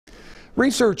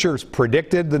Researchers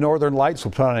predicted the Northern Lights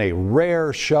will put on a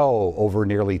rare show over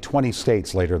nearly 20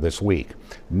 states later this week.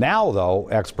 Now, though,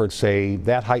 experts say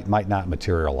that height might not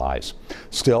materialize.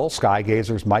 Still,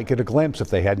 skygazers might get a glimpse if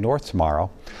they head north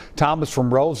tomorrow. Thomas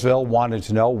from Roseville wanted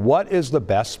to know, what is the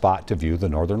best spot to view the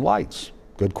Northern Lights?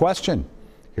 Good question.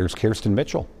 Here's Kirsten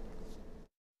Mitchell.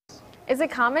 Is it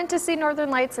common to see Northern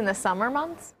Lights in the summer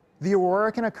months? The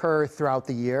aurora can occur throughout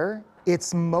the year.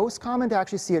 It's most common to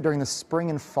actually see it during the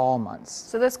spring and fall months.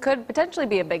 So this could potentially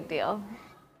be a big deal.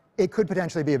 It could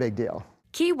potentially be a big deal.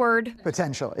 Keyword: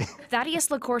 potentially. Thaddeus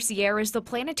LaCourciere is the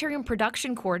planetarium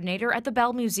production coordinator at the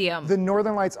Bell Museum. The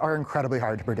Northern Lights are incredibly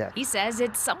hard to predict. He says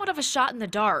it's somewhat of a shot in the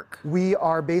dark. We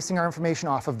are basing our information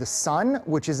off of the sun,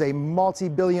 which is a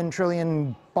multi-billion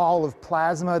trillion ball of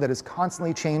plasma that is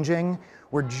constantly changing.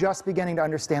 We're just beginning to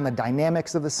understand the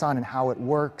dynamics of the sun and how it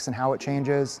works and how it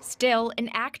changes. Still, an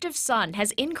active sun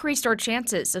has increased our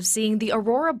chances of seeing the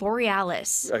aurora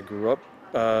borealis. I grew up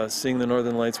seeing the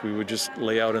Northern Lights. We would just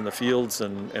lay out in the fields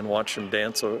and watch them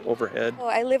dance overhead. Well,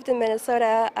 I lived in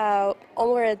Minnesota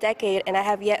over a decade, and I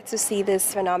have yet to see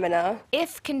this phenomena.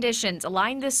 If conditions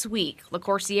align this week,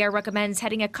 LaCourciere recommends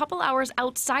heading a couple hours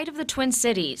outside of the Twin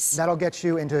Cities. That'll get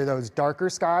you into those darker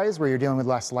skies where you're dealing with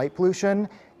less light pollution,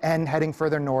 and heading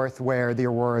further north where the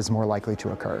aurora is more likely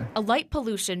to occur. A light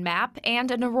pollution map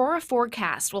and an aurora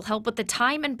forecast will help with the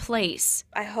time and place.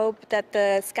 I hope that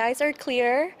the skies are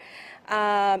clear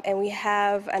and we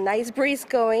have a nice breeze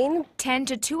going. 10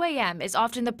 to 2 a.m. is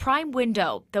often the prime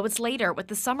window, though it's later with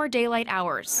the summer daylight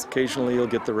hours. Occasionally you'll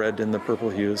get the red and the purple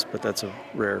hues, but that's a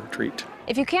rare treat.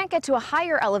 If you can't get to a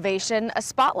higher elevation, a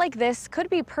spot like this could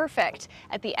be perfect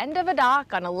at the end of a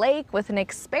dock on a lake with an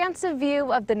expansive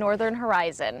view of the northern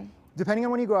horizon. Depending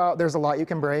on when you go out, there's a lot you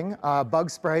can bring. Bug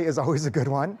spray is always a good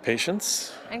one.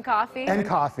 Patience. And coffee. And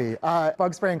coffee.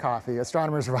 Bug spray and coffee.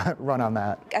 Astronomers run on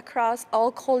that. Across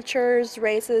all cultures,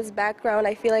 races, background,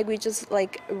 I feel like we just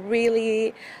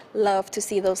really love to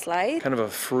see those lights. Kind of a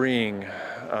freeing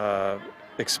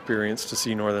experience to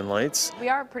see Northern Lights. We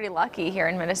are pretty lucky here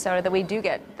in Minnesota that we do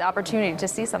get the opportunity to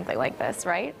see something like this,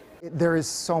 right? There is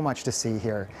so much to see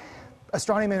here.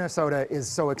 Astronomy in Minnesota is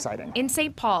so exciting. In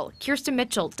St. Paul, Kirsten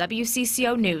Mitchell,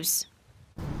 WCCO News.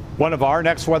 One of our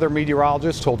next weather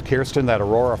meteorologists told Kirsten that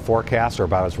aurora forecasts are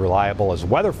about as reliable as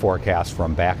weather forecasts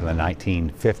from back in the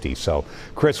 1950s. So,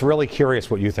 Chris, really curious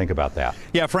what you think about that.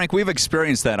 Yeah, Frank, we've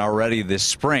experienced that already this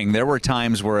spring. There were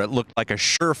times where it looked like a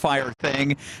surefire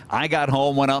thing. I got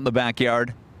home, went out in the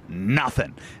backyard.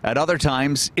 Nothing. At other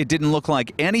times, it didn't look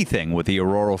like anything with the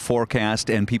aurora forecast,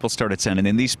 and people started sending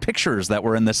in these pictures that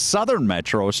were in the southern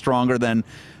metro stronger than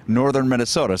northern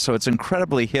Minnesota. So it's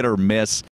incredibly hit or miss.